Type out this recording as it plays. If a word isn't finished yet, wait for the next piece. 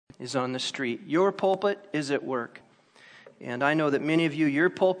is on the street. Your pulpit is at work. And I know that many of you, your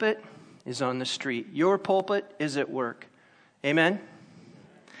pulpit is on the street. Your pulpit is at work. Amen?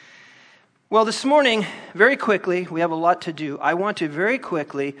 Well, this morning, very quickly, we have a lot to do. I want to very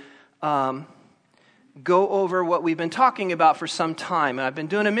quickly go over what we've been talking about for some time. I've been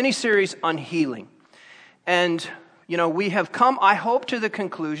doing a mini-series on healing. And, we have come, I hope, to the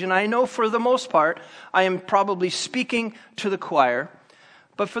conclusion. I know for the most part, I am probably speaking to the choir.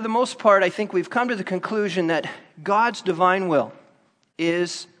 But for the most part, I think we've come to the conclusion that God's divine will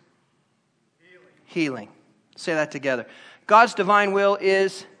is healing. Say that together. God's divine will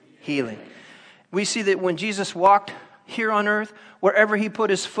is healing. We see that when Jesus walked here on earth, wherever he put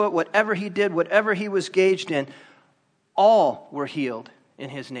his foot, whatever he did, whatever he was engaged in, all were healed in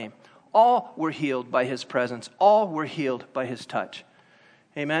his name. All were healed by his presence. All were healed by his touch.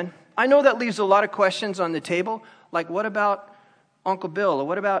 Amen? I know that leaves a lot of questions on the table, like what about Uncle Bill, or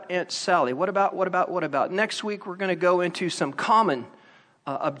what about Aunt Sally? What about? Next week we're going to go into some common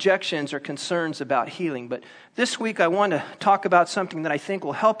objections or concerns about healing. But this week I want to talk about something that I think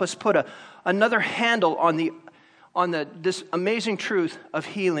will help us put another handle on this amazing truth of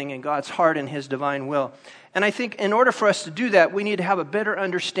healing in God's heart and his divine will. And I think in order for us to do that, we need to have a better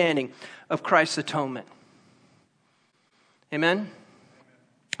understanding of Christ's atonement. Amen?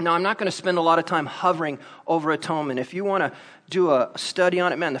 Now, I'm not going to spend a lot of time hovering over atonement. If you want to do a study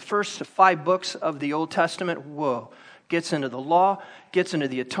on it, man, the first 5 books of the Old Testament, gets into the law, gets into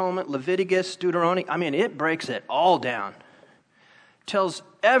the atonement, Leviticus, Deuteronomy. I mean, it breaks it all down. Tells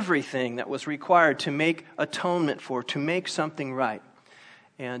everything that was required to make atonement for, to make something right.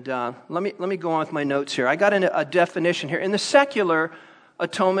 And let me go on with my notes here. I got a definition here. In the secular,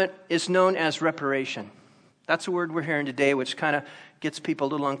 atonement is known as reparation. That's a word we're hearing today, which kind of gets people a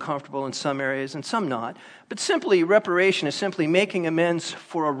little uncomfortable in some areas and some not. But simply, reparation is simply making amends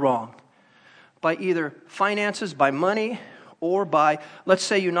for a wrong. By either finances, by money, or by, let's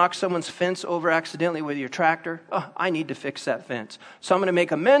say you knock someone's fence over accidentally with your tractor. I need to fix that fence. So I'm going to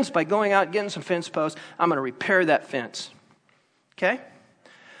make amends by going out and getting some fence posts. I'm going to repair that fence. Okay?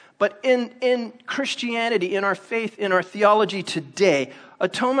 But in Christianity, in our faith, in our theology today,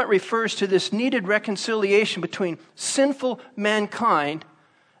 atonement refers to this needed reconciliation between sinful mankind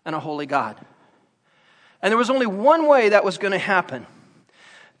and a holy God. And there was only one way that was going to happen.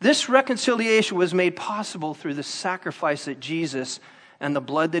 This reconciliation was made possible through the sacrifice that Jesus and the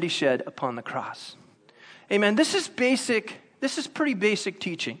blood that he shed upon the cross. Amen. This is basic. This is pretty basic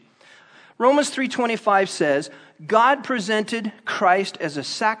teaching. Romans 3:25 says, God presented Christ as a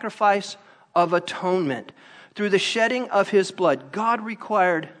sacrifice of atonement. Through the shedding of his blood, God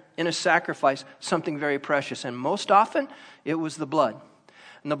required in a sacrifice something very precious. And most often, it was the blood.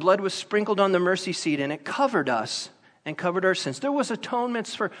 And the blood was sprinkled on the mercy seat, and it covered us and covered our sins. There was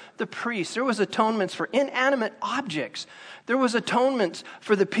atonements for the priests. There was atonements for inanimate objects. There was atonements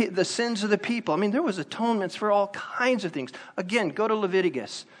for the sins of the people. I mean, there was atonements for all kinds of things. Again, go to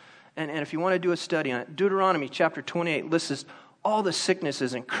Leviticus. And if you want to do a study on it, Deuteronomy chapter 28 lists all the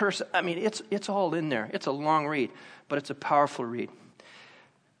sicknesses and curses. I mean, it's all in there. It's a long read, but it's a powerful read.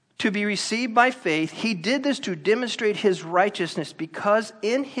 To be received by faith, he did this to demonstrate his righteousness because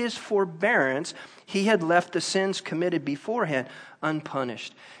in his forbearance, he had left the sins committed beforehand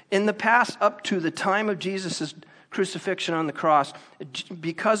unpunished. In the past, up to the time of Jesus' crucifixion on the cross,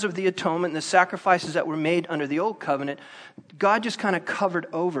 because of the atonement and the sacrifices that were made under the old covenant, God just kind of covered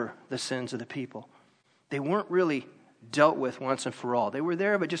over the sins of the people. They weren't really dealt with once and for all. They were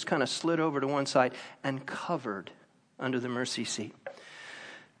there, but just kind of slid over to one side and covered under the mercy seat.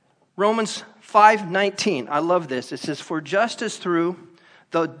 Romans 5:19, I love this. It says, for just as through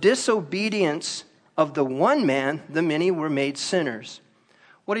the disobedience of the one man, the many were made sinners.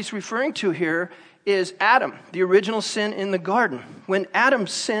 What he's referring to here is Adam, the original sin in the garden. When Adam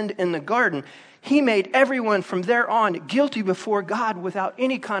sinned in the garden, he made everyone from there on guilty before God without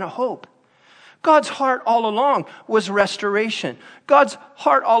any kind of hope. God's heart all along was restoration. God's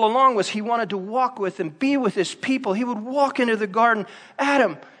heart all along was he wanted to walk with and be with his people. He would walk into the garden,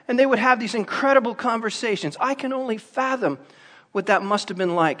 Adam, and they would have these incredible conversations. I can only fathom what that must have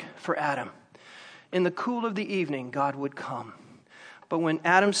been like for Adam. In the cool of the evening, God would come. But when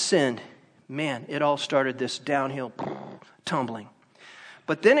Adam sinned, man, it all started this downhill tumbling.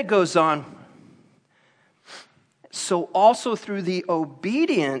 But then it goes on. So also through the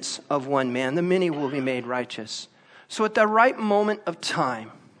obedience of one man, the many will be made righteous. So at the right moment of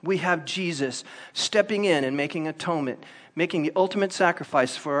time, we have Jesus stepping in and making atonement, making the ultimate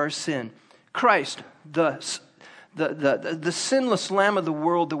sacrifice for our sin. Christ, the sinless Lamb of the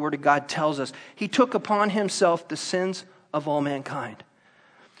world, the Word of God tells us, he took upon himself the sins of all mankind.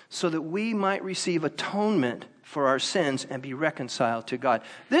 so that we might receive atonement for our sins and be reconciled to God.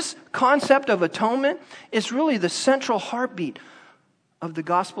 This concept of atonement is really the central heartbeat of the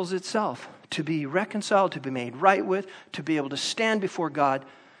Gospels itself. To be reconciled, to be made right with, to be able to stand before God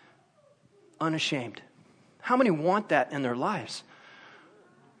unashamed. How many want that in their lives?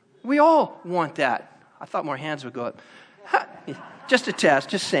 We all want that. I thought more hands would go up. Just a test,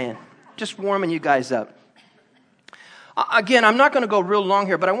 just saying. Just warming you guys up. Again, I'm not going to go real long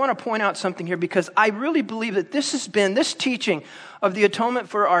here, but I want to point out something here because I really believe that this teaching of the atonement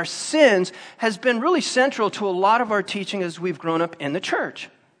for our sins has been really central to a lot of our teaching as we've grown up in the church,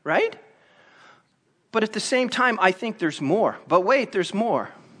 right? But at the same time, I think there's more. But wait, there's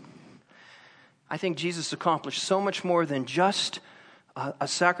more. I think Jesus accomplished so much more than just a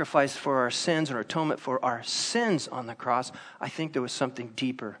sacrifice for our sins or atonement for our sins on the cross. I think there was something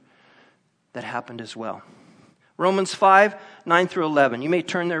deeper that happened as well. Romans 5, 9 through 11. You may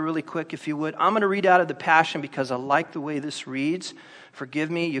turn there really quick if you would. I'm going to read out of the Passion because I like the way this reads.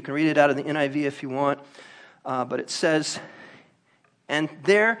 Forgive me. You can read it out of the NIV if you want. But it says, "And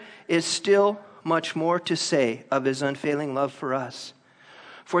there is still much more to say of his unfailing love for us.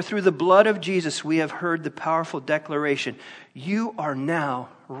 For through the blood of Jesus we have heard the powerful declaration, 'You are now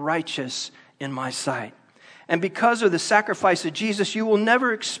righteous in my sight.' And because of the sacrifice of Jesus, you will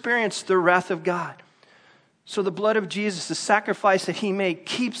never experience the wrath of God." So the blood of Jesus, the sacrifice that he made,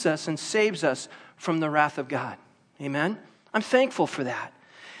 keeps us and saves us from the wrath of God. Amen? I'm thankful for that.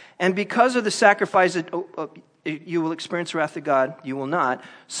 And because of the sacrifice, you will experience the wrath of God. You will not.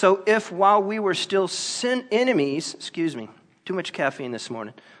 So if while we were still sin enemies, too much caffeine this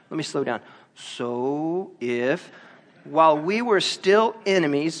morning. Let me slow down. So if while we were still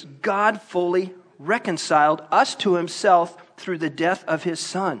enemies, God fully reconciled us to himself through the death of his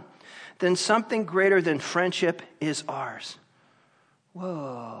Son, then something greater than friendship is ours.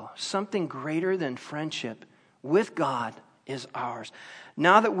 Whoa, something greater than friendship with God is ours.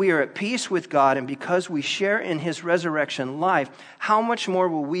 Now that we are at peace with God and because we share in his resurrection life, how much more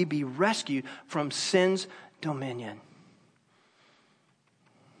will we be rescued from sin's dominion?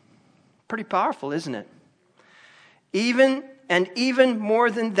 Pretty powerful, isn't it? Even more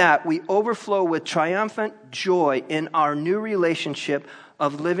than that, we overflow with triumphant joy in our new relationship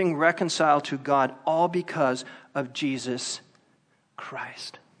of living reconciled to God, all because of Jesus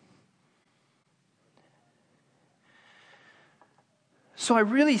Christ. So I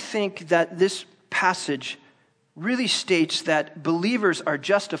really think that this passage really states that believers are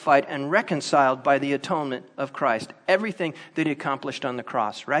justified and reconciled by the atonement of Christ. Everything that he accomplished on the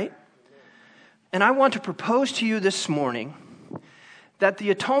cross, right? And I want to propose to you this morning that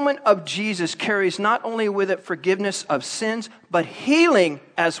the atonement of Jesus carries not only with it forgiveness of sins, but healing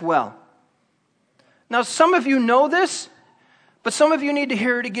as well. Now, some of you know this, but some of you need to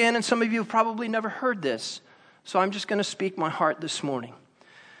hear it again, and some of you have probably never heard this. So I'm just going to speak my heart this morning.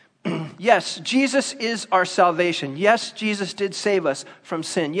 Yes, Jesus is our salvation. Yes, Jesus did save us from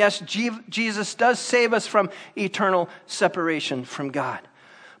sin. Yes, Jesus does save us from eternal separation from God.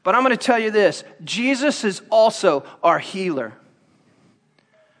 But I'm going to tell you this, Jesus is also our healer.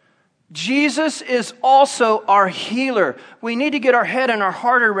 Jesus is also our healer. We need to get our head and our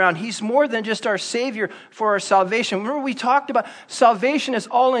heart around. He's more than just our Savior for our salvation. Remember we talked about salvation is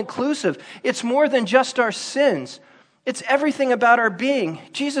all-inclusive. It's more than just our sins. It's everything about our being.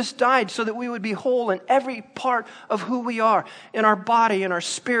 Jesus died so that we would be whole in every part of who we are. In our body, in our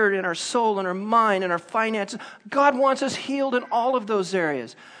spirit, in our soul, in our mind, in our finances. God wants us healed in all of those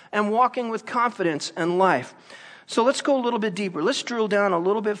areas and walking with confidence and life. So let's go a little bit deeper. Let's drill down a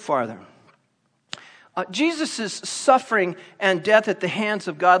little bit farther. Jesus' suffering and death at the hands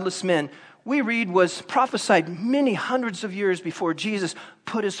of godless men, we read, was prophesied many hundreds of years before Jesus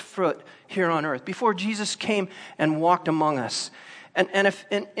put his foot here on earth, before Jesus came and walked among us. And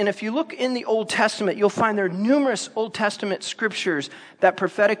if you look in the Old Testament, you'll find there are numerous Old Testament scriptures that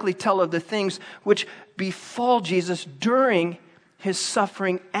prophetically tell of the things which befall Jesus during his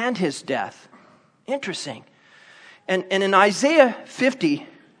suffering and his death. Interesting. And in Isaiah 50,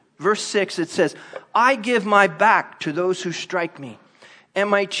 verse 6, it says, "I give my back to those who strike me, and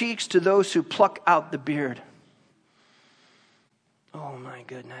my cheeks to those who pluck out the beard." Oh my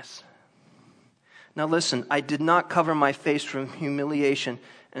goodness. Now listen, I did not cover my face from humiliation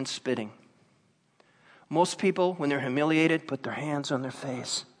and spitting. Most people, when they're humiliated, put their hands on their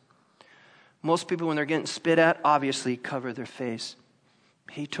face. Most people, when they're getting spit at, obviously cover their face.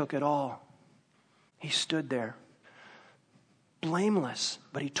 He took it all. He stood there, blameless,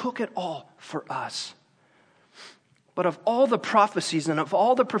 but he took it all for us. But of all the prophecies and of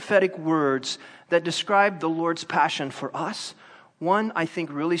all the prophetic words that describe the Lord's passion for us, one I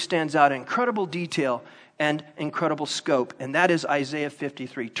think really stands out in incredible detail and incredible scope, and that is Isaiah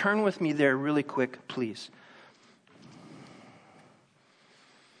 53. Turn with me there really quick, please.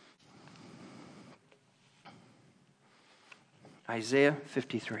 Isaiah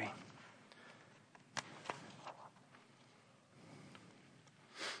 53.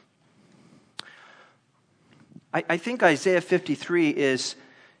 I think Isaiah 53 is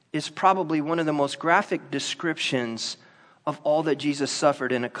probably one of the most graphic descriptions of all that Jesus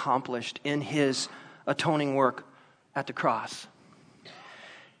suffered and accomplished in his atoning work at the cross.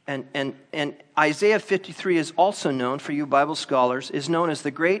 And Isaiah 53 is also known, for you Bible scholars, is known as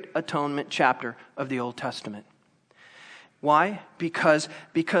the Great Atonement chapter of the Old Testament. Why? Because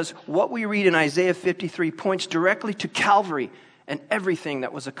what we read in Isaiah 53 points directly to Calvary and everything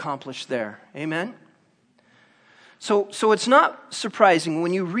that was accomplished there. Amen? So it's not surprising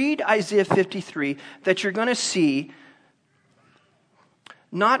when you read Isaiah 53 that you're going to see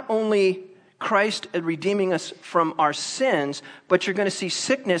not only Christ redeeming us from our sins, but you're going to see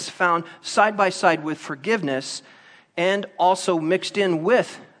sickness found side by side with forgiveness and also mixed in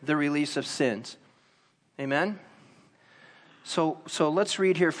with the release of sins. Amen? So let's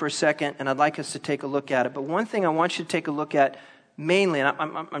read here for a second, and I'd like us to take a look at it. But one thing I want you to take a look at mainly, and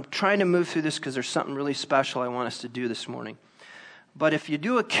I'm trying to move through this because there's something really special I want us to do this morning. But if you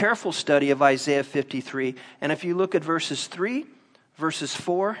do a careful study of Isaiah 53, and if you look at verses 3, verses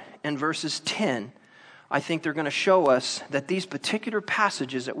 4, and verses 10, I think they're going to show us that these particular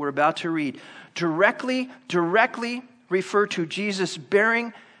passages that we're about to read directly refer to Jesus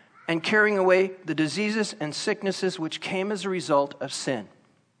bearing and carrying away the diseases and sicknesses which came as a result of sin.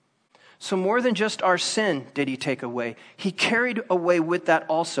 So more than just our sin did he take away. He carried away with that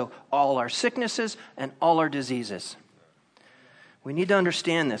also all our sicknesses and all our diseases. We need to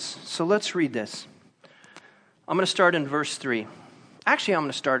understand this. So let's read this. I'm going to start in verse 3. Actually, I'm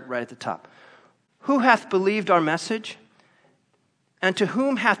going to start right at the top. Who hath believed our message? And to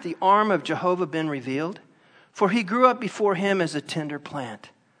whom hath the arm of Jehovah been revealed? For he grew up before him as a tender plant,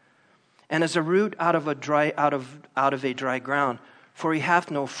 and as a root out of a dry ground. For he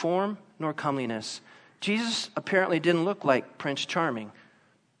hath no form nor comeliness. Jesus apparently didn't look like Prince Charming.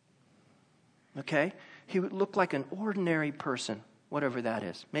 Okay? He would look like an ordinary person, whatever that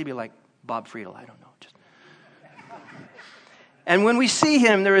is. Maybe like Bob Friedel, I don't know. And when we see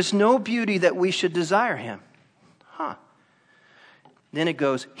him, there is no beauty that we should desire him. Then it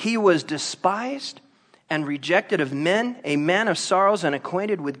goes, he was despised and rejected of men, a man of sorrows and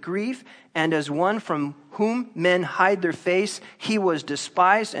acquainted with grief, and as one from whom men hide their face, he was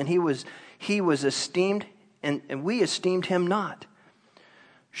despised and he was esteemed, and we esteemed him not.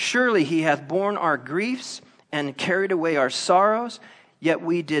 Surely he hath borne our griefs and carried away our sorrows, yet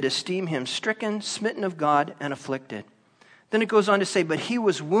we did esteem him stricken, smitten of God, and afflicted. Then it goes on to say, but he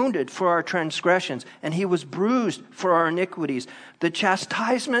was wounded for our transgressions, and he was bruised for our iniquities. The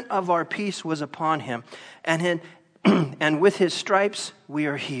chastisement of our peace was upon him, and with his stripes we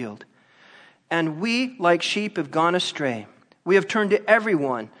are healed. And we, like sheep, have gone astray. We have turned to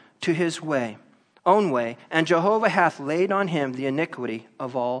everyone to his own way, and Jehovah hath laid on him the iniquity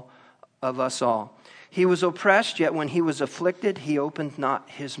of us all. He was oppressed, yet when he was afflicted, he opened not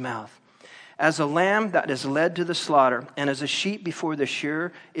his mouth. As a lamb that is led to the slaughter, and as a sheep before the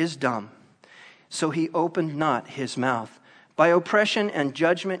shearer is dumb, so he opened not his mouth. By oppression and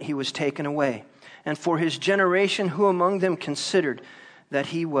judgment he was taken away. And for his generation, who among them considered that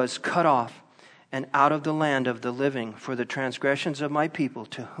he was cut off and out of the land of the living for the transgressions of my people,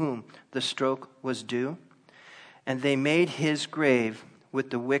 to whom the stroke was due? And they made his grave with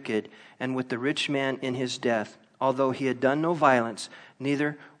the wicked and with the rich man in his death, although he had done no violence,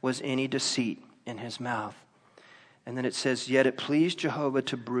 neither was any deceit in his mouth. And then it says, yet it pleased Jehovah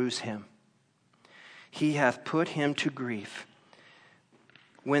to bruise him. He hath put him to grief.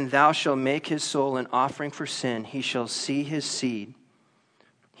 When thou shalt make his soul an offering for sin, he shall see his seed.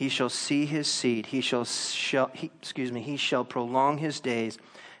 He shall see his seed. He shall prolong his days,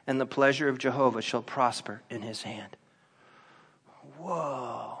 and the pleasure of Jehovah shall prosper in his hand.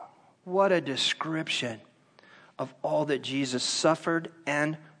 Whoa, what a description of all that Jesus suffered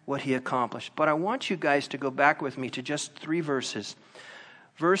and what he accomplished. But I want you guys to go back with me to just 3 verses.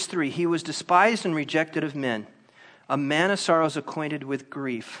 Verse 3, he was despised and rejected of men, a man of sorrows, acquainted with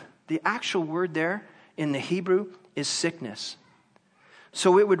grief. The actual word there in the Hebrew is sickness.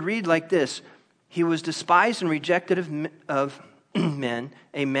 So it would read like this: he was despised and rejected of men,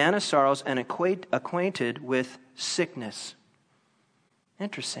 a man of sorrows, and acquainted with sickness.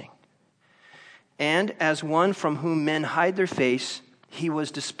 Interesting. And as one from whom men hide their face, he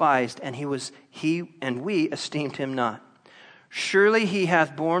was despised, and we esteemed him not. Surely he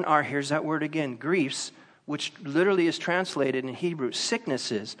hath borne our," here's that word again, griefs, which literally is translated in Hebrew,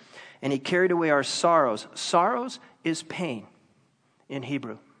 sicknesses, "and he carried away our sorrows." Sorrows is pain in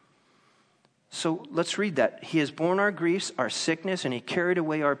Hebrew. So let's read that. "He has borne our griefs, our sickness, and he carried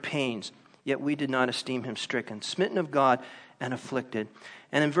away our pains. Yet we did not esteem him stricken, smitten of God, and afflicted."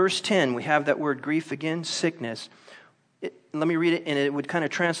 And in verse 10, we have that word grief again, sickness. Let me read it, and it would kind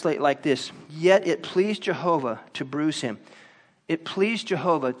of translate like this. "Yet it pleased Jehovah to bruise him." It pleased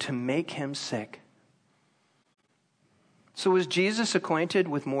Jehovah to make him sick. So was Jesus acquainted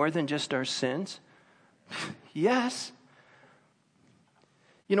with more than just our sins? Yes.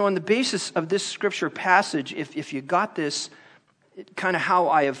 You know, on the basis of this scripture passage, if you got this, kind of how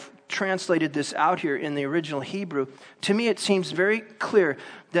I have translated this out here in the original Hebrew, to me it seems very clear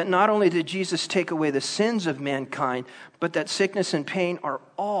that not only did Jesus take away the sins of mankind, but that sickness and pain are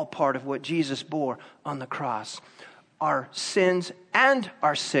all part of what Jesus bore on the cross. Our sins and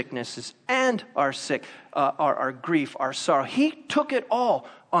our sicknesses and our grief, our sorrow. He took it all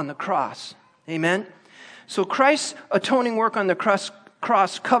on the cross. Amen? So Christ's atoning work on the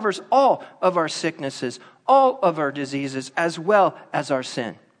cross covers all of our sicknesses, all of our diseases, as well as our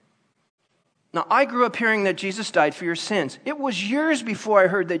sin. Now, I grew up hearing that Jesus died for your sins. It was years before I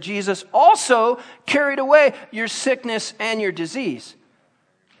heard that Jesus also carried away your sickness and your disease.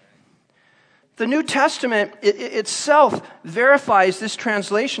 The New Testament itself verifies this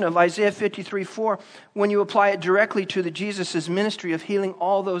translation of Isaiah 53:4 when you apply it directly to Jesus' ministry of healing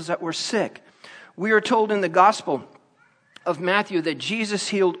all those that were sick. We are told in the Gospel of Matthew that Jesus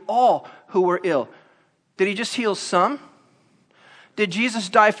healed all who were ill. Did he just heal some? Did Jesus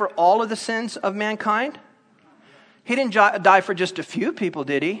die for all of the sins of mankind? He didn't die for just a few people,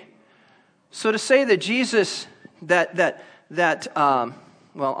 did he? So to say that Jesus,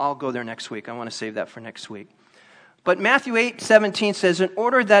 well, I'll go there next week. I want to save that for next week. But Matthew 8:17 says, "In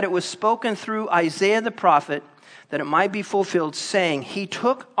order that it was spoken through Isaiah the prophet, that it might be fulfilled, saying, he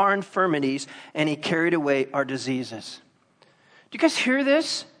took our infirmities and he carried away our diseases." Do you guys hear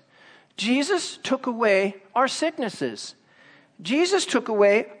this? Jesus took away our sicknesses. Jesus took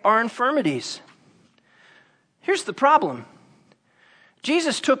away our infirmities. Here's the problem.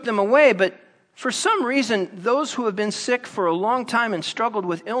 Jesus took them away, but for some reason, those who have been sick for a long time and struggled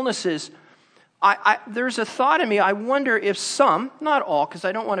with illnesses, there's a thought in me, I wonder if some, not all, because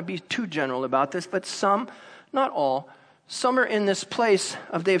I don't want to be too general about this, but some, not all, some are in this place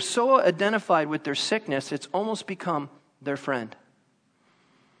of they've so identified with their sickness, it's almost become their friend.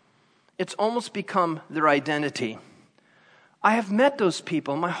 It's almost become their identity. I have met those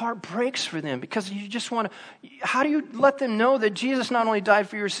people. My heart breaks for them because you just want to, how do you let them know that Jesus not only died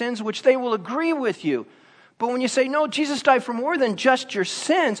for your sins, which they will agree with you, but when you say, no, Jesus died for more than just your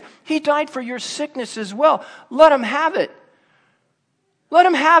sins, he died for your sickness as well. Let him have it. Let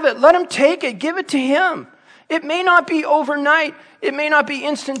him have it. Let him take it. Give it to him. It may not be overnight. It may not be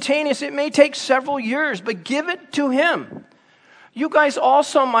instantaneous. It may take several years, but give it to him. You guys all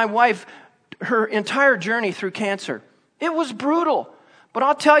saw my wife, her entire journey through cancer. It was brutal. But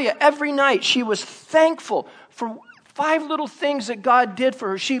I'll tell you, every night she was thankful for 5 little things that God did for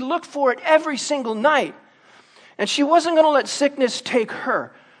her. She looked for it every single night. And she wasn't going to let sickness take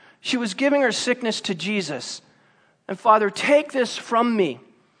her. She was giving her sickness to Jesus. And Father, take this from me.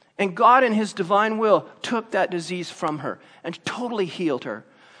 And God in his divine will took that disease from her and totally healed her.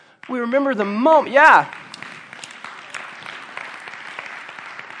 We remember the moment,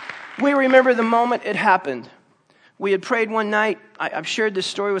 we remember the moment it happened. We had prayed one night. I've shared this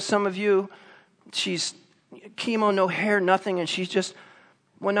story with some of you. She's chemo, no hair, nothing. And she's just,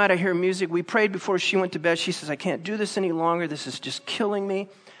 one night I hear music. We prayed before she went to bed. She says, I can't do this any longer. This is just killing me.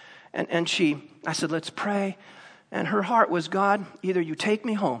 And I said, let's pray. And her heart was, God, either you take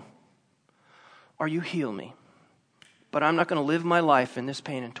me home or you heal me. But I'm not going to live my life in this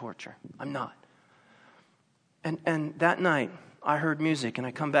pain and torture. I'm not. And that night, I heard music, and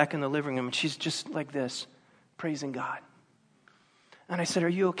I come back in the living room, and she's just like this, praising God. And I said, are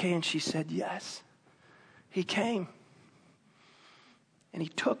you okay? And she said, yes. He came. And he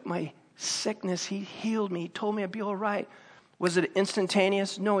took my sickness. He healed me. He told me I'd be all right. Was it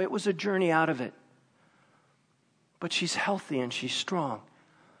instantaneous? No, it was a journey out of it. But she's healthy and she's strong.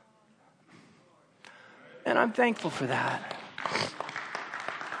 And I'm thankful for that.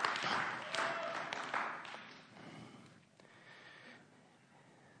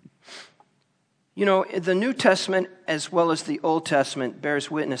 You know, the New Testament as well as the Old Testament bears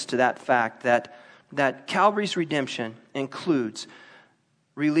witness to that fact that Calvary's redemption includes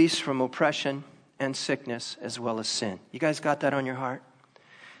release from oppression and sickness as well as sin. You guys got that on your heart?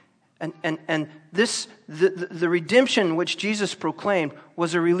 And this, the redemption which Jesus proclaimed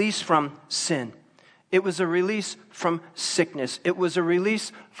was a release from sin. It was a release from sickness. It was a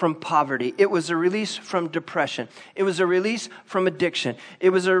release from poverty. It was a release from depression. It was a release from addiction. It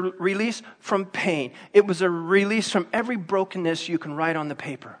was a release from pain. It was a release from every brokenness you can write on the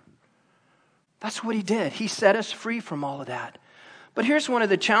paper. That's what he did. He set us free from all of that. But here's one of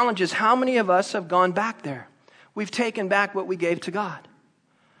the challenges. How many of us have gone back there? We've taken back what we gave to God.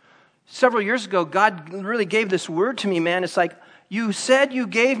 Several years ago, God really gave this word to me, man. It's like, you said you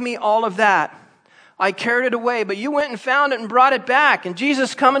gave me all of that. I carried it away, but you went and found it and brought it back. And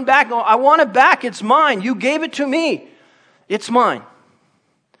Jesus coming back, going, I want it back. It's mine. You gave it to me. It's mine.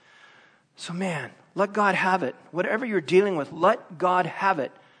 So man, let God have it. Whatever you're dealing with, let God have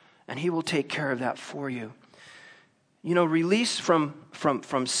it. And he will take care of that for you. You know, release from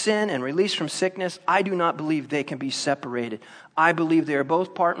sin and release from sickness, I do not believe they can be separated. I believe they are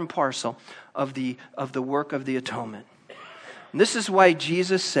both part and parcel of the work of the atonement. And this is why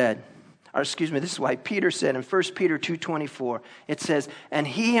Jesus said, this is why Peter said in 1 Peter 2:24, it says, and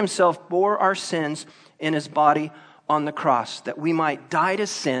he himself bore our sins in his body on the cross, that we might die to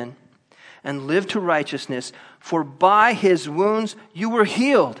sin and live to righteousness, for by his wounds you were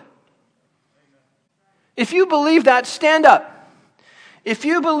healed. If you believe that, stand up. If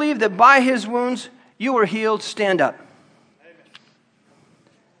you believe that by his wounds you were healed, stand up. Amen.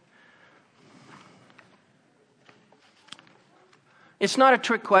 It's not a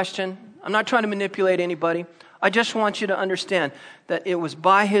trick question. I'm not trying to manipulate anybody. I just want you to understand that it was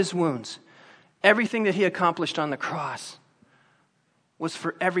by his wounds. Everything that he accomplished on the cross was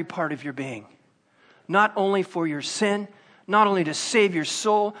for every part of your being. Not only for your sin, not only to save your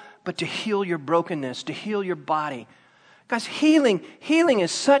soul, but to heal your brokenness, to heal your body. Guys, healing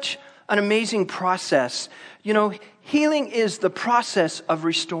is such an amazing process. You know, healing is the process of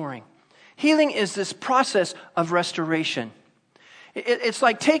restoring. Healing is this process of restoration. It's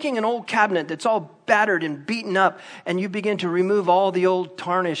like taking an old cabinet that's all battered and beaten up, and you begin to remove all the old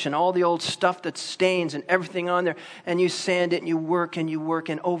tarnish and all the old stuff that stains and everything on there, and you sand it and you work,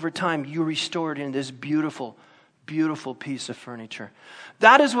 and over time you restore it into this beautiful, beautiful piece of furniture.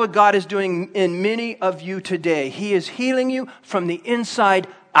 That is what God is doing in many of you today. He is healing you from the inside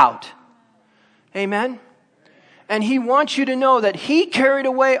out. Amen? And he wants you to know that he carried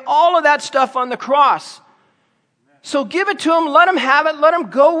away all of that stuff on the cross. So give it to him, let him have it, let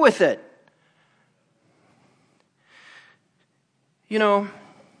him go with it. You know,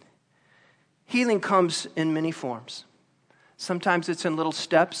 healing comes in many forms. Sometimes it's in little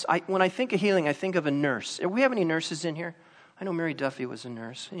steps. When I think of healing, I think of a nurse. Do we have any nurses in here? I know Mary Duffy was a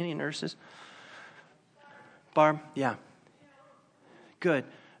nurse. Any nurses? Barb? Yeah. Good.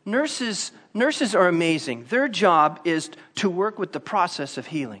 Nurses are amazing. Their job is to work with the process of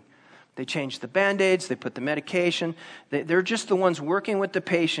healing. They change the Band-Aids, they put the medication. They're just the ones working with the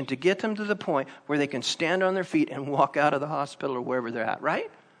patient to get them to the point where they can stand on their feet and walk out of the hospital or wherever they're at,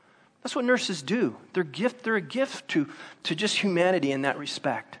 right? That's what nurses do. They're a gift to just humanity in that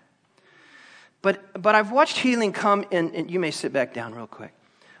respect. But I've watched healing come in, and you may sit back down real quick.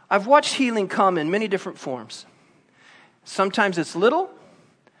 I've watched healing come in many different forms. Sometimes it's little,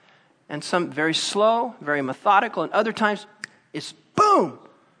 and some very slow, very methodical, and other times it's boom,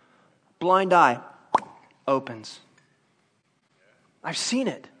 blind eye opens. I've seen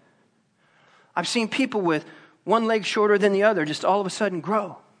it. I've seen people with one leg shorter than the other just all of a sudden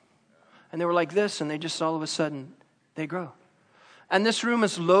grow. And they were like this, and they just all of a sudden, they grow. And this room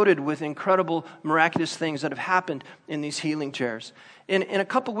is loaded with incredible, miraculous things that have happened in these healing chairs. In a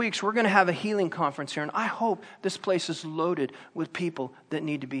couple weeks, we're going to have a healing conference here, and I hope this place is loaded with people that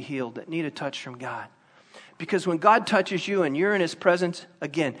need to be healed, that need a touch from God. Because when God touches you and you're in his presence,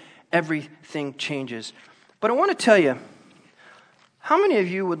 again, everything changes. But I want to tell you, how many of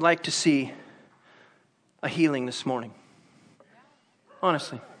you would like to see a healing this morning?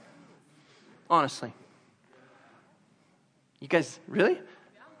 Honestly. You guys, really?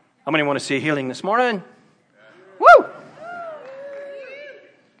 How many want to see a healing this morning? Woo!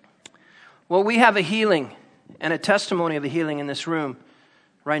 Well, we have a healing and a testimony of a healing in this room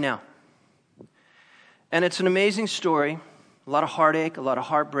right now. And it's an amazing story, a lot of heartache, a lot of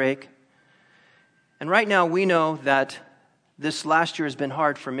heartbreak. And right now we know that this last year has been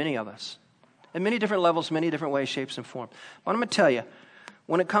hard for many of us. At many different levels, many different ways, shapes, and forms. But I'm going to tell you,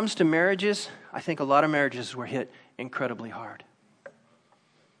 when it comes to marriages, I think a lot of marriages were hit incredibly hard.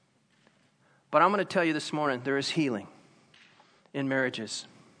 But I'm going to tell you this morning, there is healing in marriages.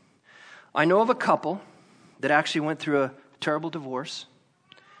 I know of a couple that actually went through a terrible divorce.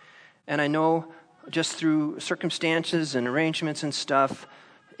 And I know just through circumstances and arrangements and stuff,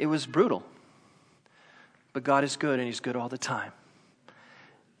 it was brutal. But God is good, and he's good all the time.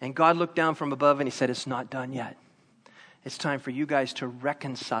 And God looked down from above, and he said, it's not done yet. It's time for you guys to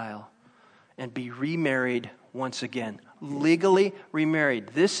reconcile and be remarried once again. Legally remarried.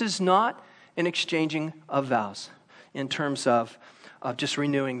 This is not an exchanging of vows in terms of just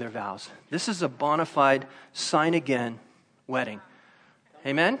renewing their vows. This is a bona fide sign again wedding.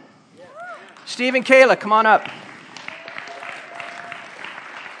 Amen? Yeah. Steve and Kayla, come on up.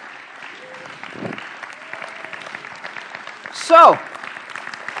 So,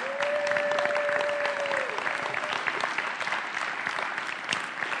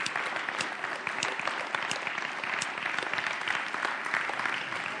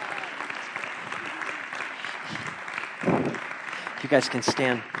 you guys can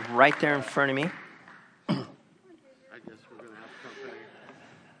stand right there in front of me. I guess we're going to have company.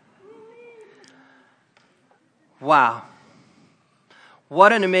 Wow.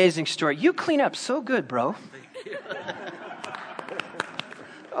 What an amazing story. You clean up so good, bro. Thank you.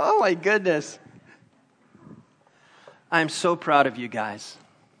 Oh my goodness. I'm so proud of you guys.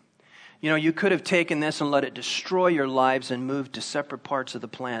 You know, you could have taken this and let it destroy your lives and moved to separate parts of the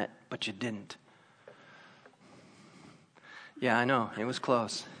planet, but you didn't. Yeah, I know. It was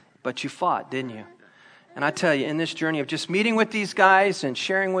close. But you fought, didn't you? And I tell you, in this journey of just meeting with these guys and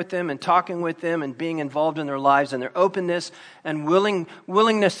sharing with them and talking with them and being involved in their lives and their openness and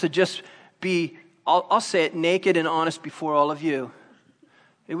willingness to just be, I'll say it, naked and honest before all of you,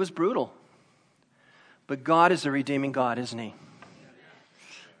 it was brutal. But God is a redeeming God, isn't he?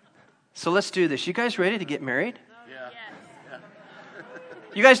 So let's do this. You guys ready to get married? Yeah.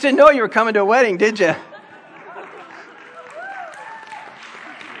 You guys didn't know you were coming to a wedding, did you?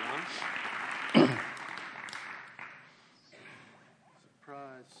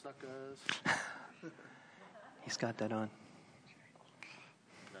 Surprise, suckers. He's got that on.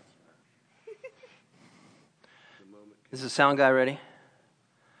 Is the sound guy ready?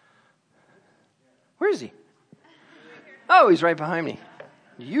 Where is he? Oh, he's right behind me.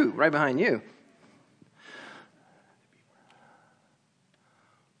 Right behind you.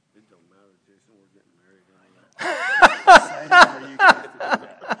 It don't matter, Jason. We're getting married.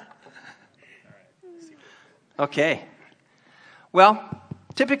 Okay. Well,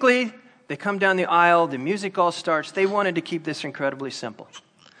 typically, they come down the aisle, the music all starts. They wanted to keep this incredibly simple.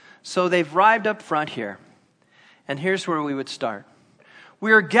 So they've arrived up front here. And here's where we would start.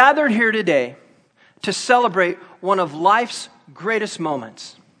 We are gathered here today to celebrate one of life's greatest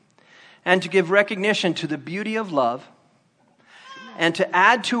moments and to give recognition to the beauty of love and to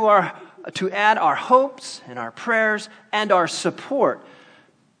add our hopes and our prayers and our support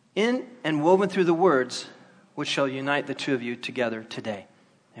in and woven through the words which shall unite the two of you together today.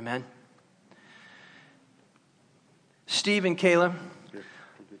 Amen. Steve and Kayla,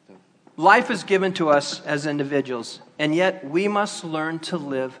 life is given to us as individuals, and yet we must learn to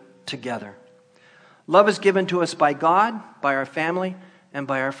live together. Love is given to us by God, by our family, and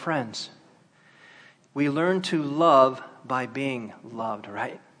by our friends. We learn to love by being loved,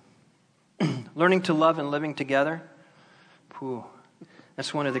 right? Learning to love and living together,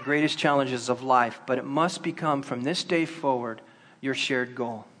 that's one of the greatest challenges of life, but it must become, from this day forward, your shared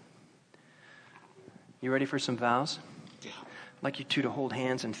goal. You ready for some vows? Yeah. I'd like you two to hold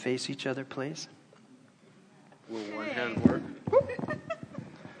hands and face each other, please. Will one hand work?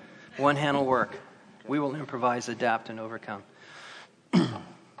 One hand will work. We will improvise, adapt, and overcome.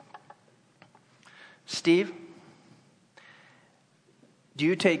 Steve, do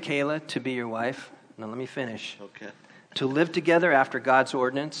you take Kayla to be your wife? Now let me finish. Okay. To live together after God's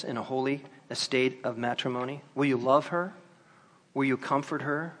ordinance in a holy estate of matrimony? Will you love her? Will you comfort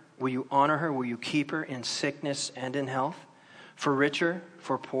her? Will you honor her? Will you keep her in sickness and in health? For richer,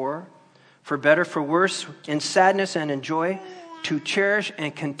 for poorer, for better, for worse, in sadness and in joy? To cherish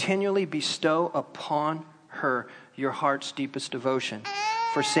and continually bestow upon her your heart's deepest devotion,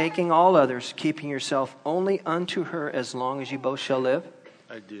 forsaking all others, keeping yourself only unto her as long as you both shall live?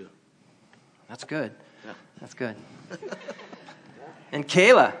 I do. That's good. Yeah. That's good. And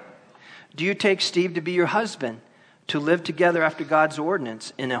Kayla, do you take Steve to be your husband, to live together after God's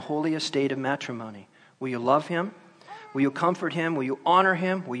ordinance in a holy estate of matrimony? Will you love him? Will you comfort him? Will you honor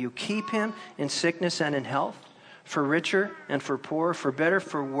him? Will you keep him in sickness and in health? For richer and for poorer, for better,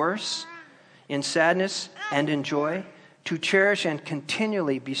 for worse, in sadness and in joy, to cherish and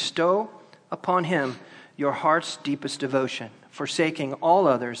continually bestow upon him your heart's deepest devotion, forsaking all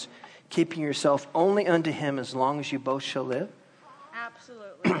others, keeping yourself only unto him as long as you both shall live?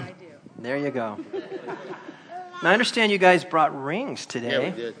 Absolutely, I do. There you go. Now, I understand you guys brought rings today. Yeah,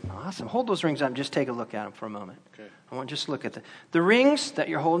 we did. Awesome. Hold those rings up and just take a look at them for a moment. Okay. I want to just look at them. The rings that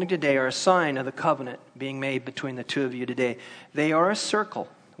you're holding today are a sign of the covenant being made between the two of you today. They are a circle,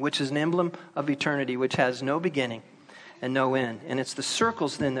 which is an emblem of eternity, which has no beginning and no end. And it's the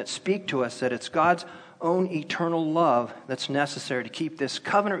circles then that speak to us that it's God's own eternal love that's necessary to keep this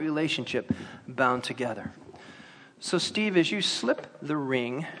covenant relationship bound together. So, Steve, as you slip the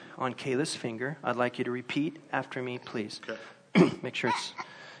ring on Kayla's finger, I'd like you to repeat after me, please. Okay. Make sure it's,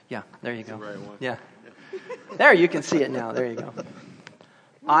 yeah, there you go. the right one. Yeah. There, you can see it now. There you go.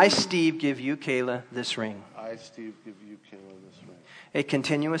 I, Steve, give you, Kayla, this ring. I, Steve, give you, Kayla, this ring. A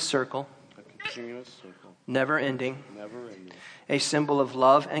continuous circle, A continuous circle, never ending, never ending, a symbol of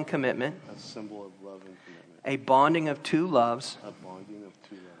love and commitment, a symbol of love and commitment, a bonding of two loves a bonding of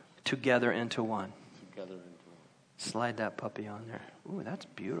two loves, together into one. together into one. Slide that puppy on there. Ooh, that's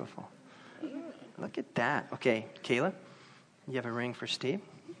beautiful. Look at that. Okay, Kayla, you have a ring for Steve?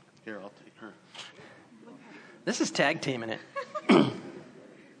 Here, I'll take her. This is tag teaming it. Need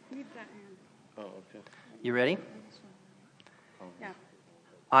that hand. Oh, okay. You ready? Yeah.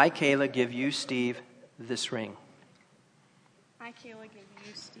 I, Kayla, give you, Steve, this ring. I, Kayla, give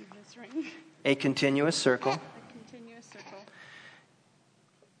you, Steve, this ring. A continuous circle, A continuous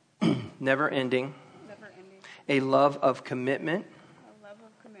circle, never ending, never ending, a love of commitment, a love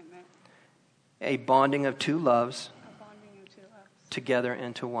of commitment, a bonding of two loves a bonding of two loves, together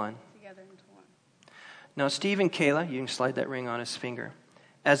into one. together into one. Now, Steve and Kayla, you can slide that ring on his finger.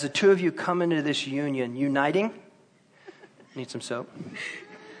 As the two of you come into this union, uniting, need some soap.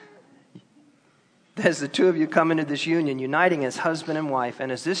 As the two of you come into this union, uniting as husband and wife,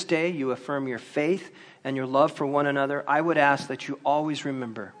 and as this day you affirm your faith and your love for one another, I would ask that you always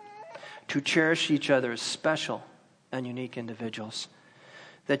remember to cherish each other as special and unique individuals,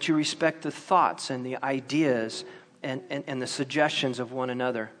 that you respect the thoughts and the ideas and the suggestions of one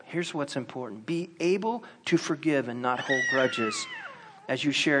another. Here's what's important. Be able to forgive and not hold grudges as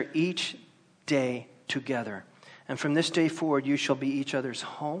you share each day together. And from this day forward, you shall be each other's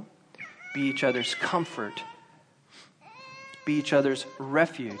home, be each other's comfort, be each other's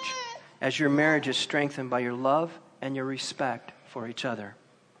refuge, as your marriage is strengthened by your love and your respect for each other.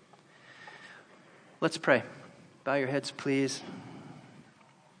 Let's pray. Bow your heads, please.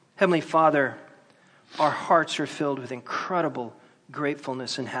 Heavenly Father, our hearts are filled with incredible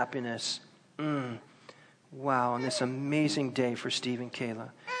gratefulness and happiness. Wow, on this amazing day for Steve and Kayla.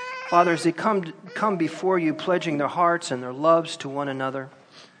 Father, as they come before you, pledging their hearts and their loves to one another,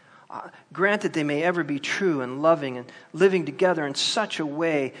 grant that they may ever be true and loving and living together in such a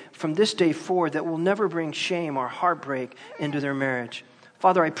way from this day forward that will never bring shame or heartbreak into their marriage.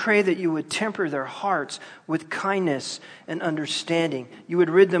 Father, I pray that you would temper their hearts with kindness and understanding. You would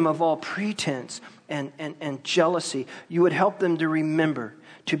rid them of all pretense and jealousy. You would help them to remember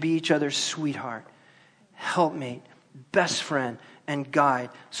to be each other's sweetheart, helpmate, best friend, and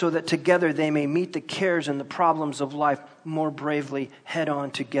guide, so that together they may meet the cares and the problems of life more bravely head on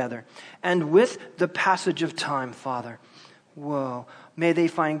together. And with the passage of time, Father, may they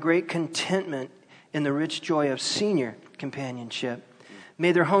find great contentment in the rich joy of senior companionship.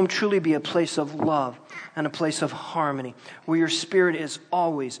 May their home truly be a place of love and a place of harmony, where your Spirit is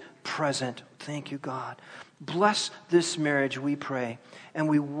always present. Thank you, God. Bless this marriage, we pray. And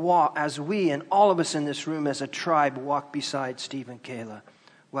we walk, as we and all of us in this room as a tribe walk beside Steve and Kayla,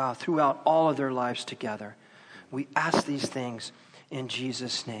 throughout all of their lives together. We ask these things in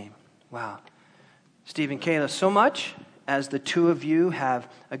Jesus' name. Steve and Kayla, so much as the two of you have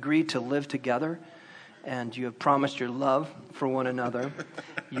agreed to live together, and you have promised your love for one another.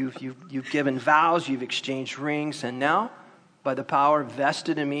 You've given vows, you've exchanged rings, and now, by the power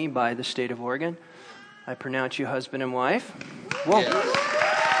vested in me by the state of Oregon, I pronounce you husband and wife. Whoa. Yes.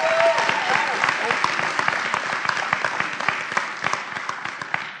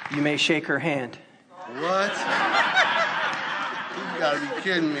 You may shake her hand. What? You gotta be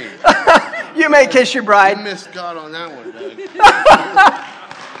kidding me. You may kiss your I bride. missed God on that one, Doug.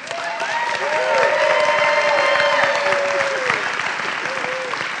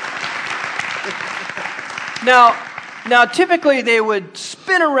 Now, typically they would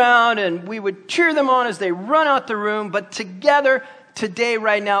spin around and we would cheer them on as they run out the room, but together, today,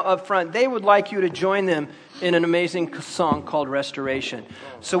 right now, up front, they would like you to join them in an amazing song called Restoration.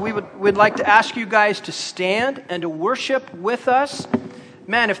 So we'd like to ask you guys to stand and to worship with us.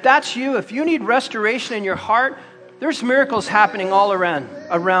 Man, if that's you, if you need restoration in your heart, there's miracles happening all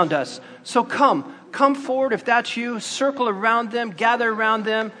around us. So come forward if that's you, circle around them, gather around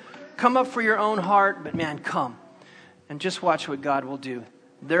them, come up for your own heart, but man, come. and just watch what God will do.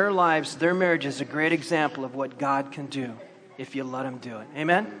 Their lives, their marriage is a great example of what God can do if you let him do it.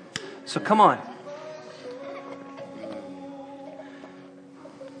 Amen? So come on.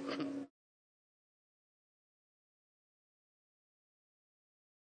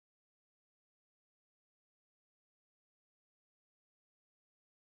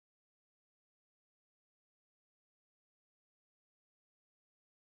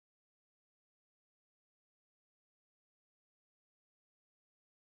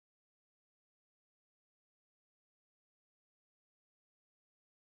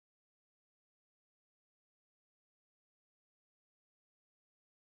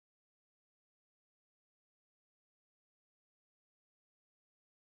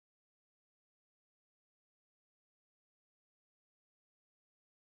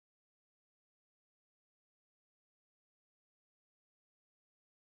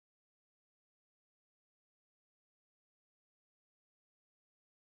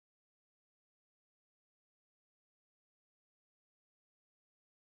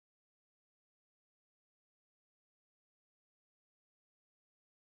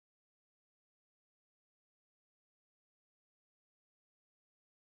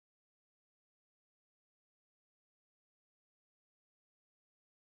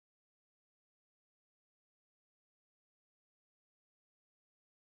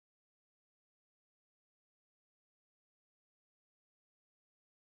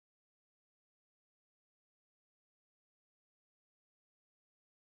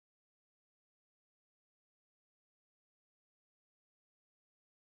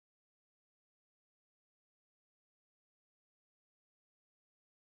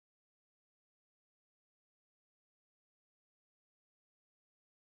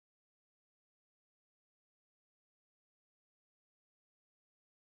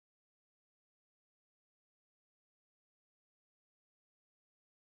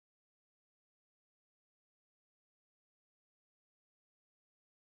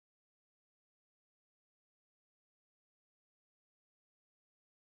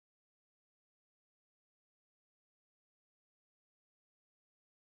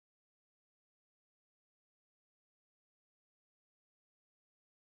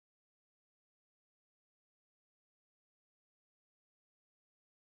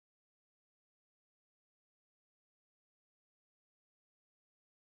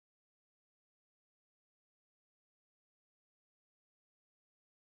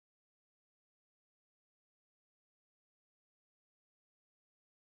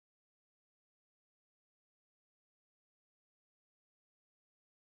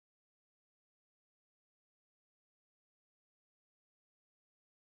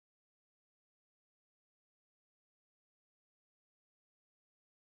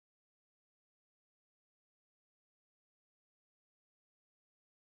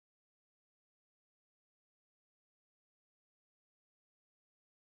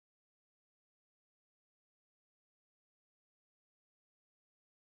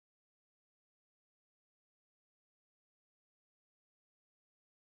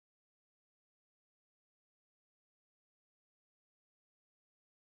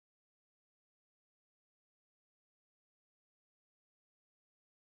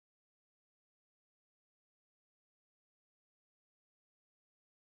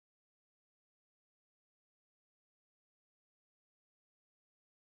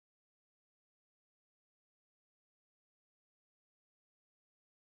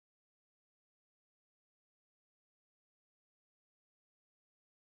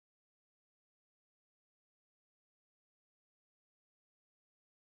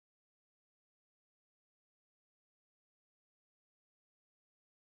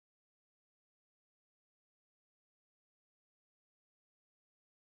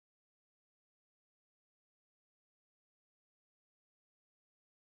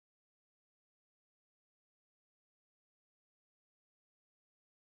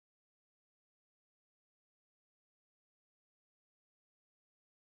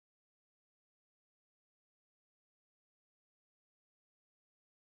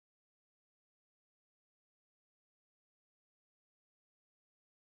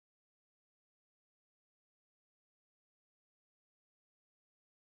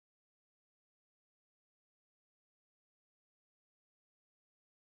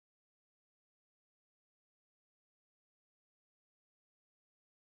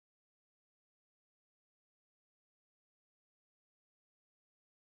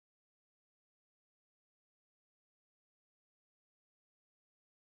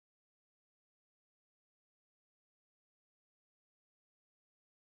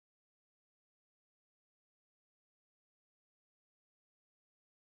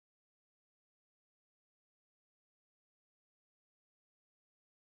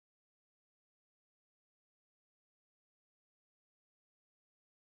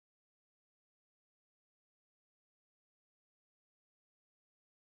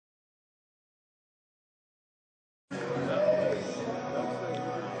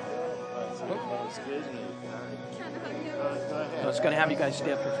 I was going to have you guys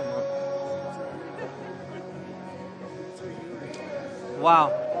stay up here for a moment.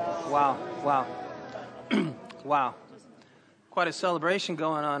 Wow. Wow. Quite a celebration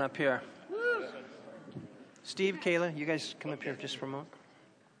going on up here. Steve, Kayla, you guys come up here just for a moment.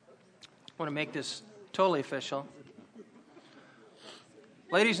 I want to make this totally official.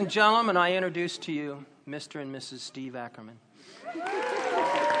 Ladies and gentlemen, I introduce to you Mr. and Mrs. Steve Ackerman.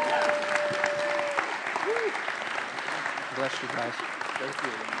 Bless you guys. Thank you.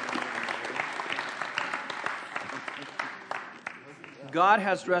 God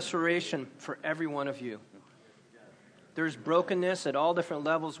has restoration for every one of you. There's brokenness at all different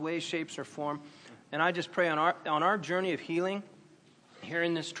levels, ways, shapes, or form. And I just pray on our journey of healing here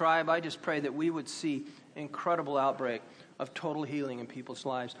in this tribe, I just pray that we would see incredible outbreak of total healing in people's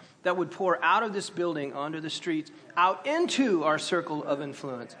lives that would pour out of this building onto the streets, out into our circle of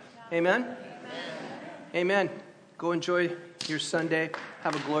influence. Amen? Amen. Go enjoy your Sunday.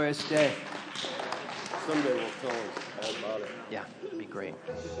 Have a glorious day. Someday we'll tell us all about it. Yeah, it'd be great.